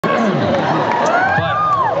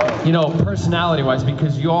You know, personality-wise,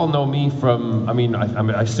 because you all know me from,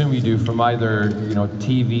 I assume you do, from either, you know,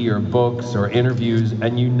 TV or books or interviews,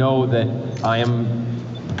 and you know that I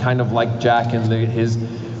am kind of like Jack in his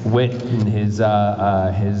wit and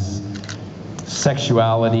his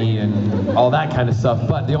sexuality and all that kind of stuff,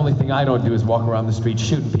 but the only thing I don't do is walk around the street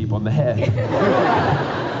shooting people in the head.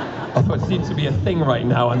 Although it seems to be a thing right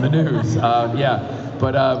now on the news. Yeah.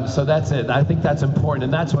 But so that's it. I think that's important,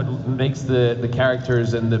 and that's what makes the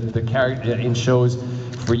characters and the character in shows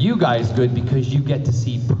for you guys good, because you get to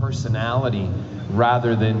see personality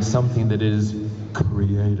rather than something that is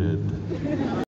created.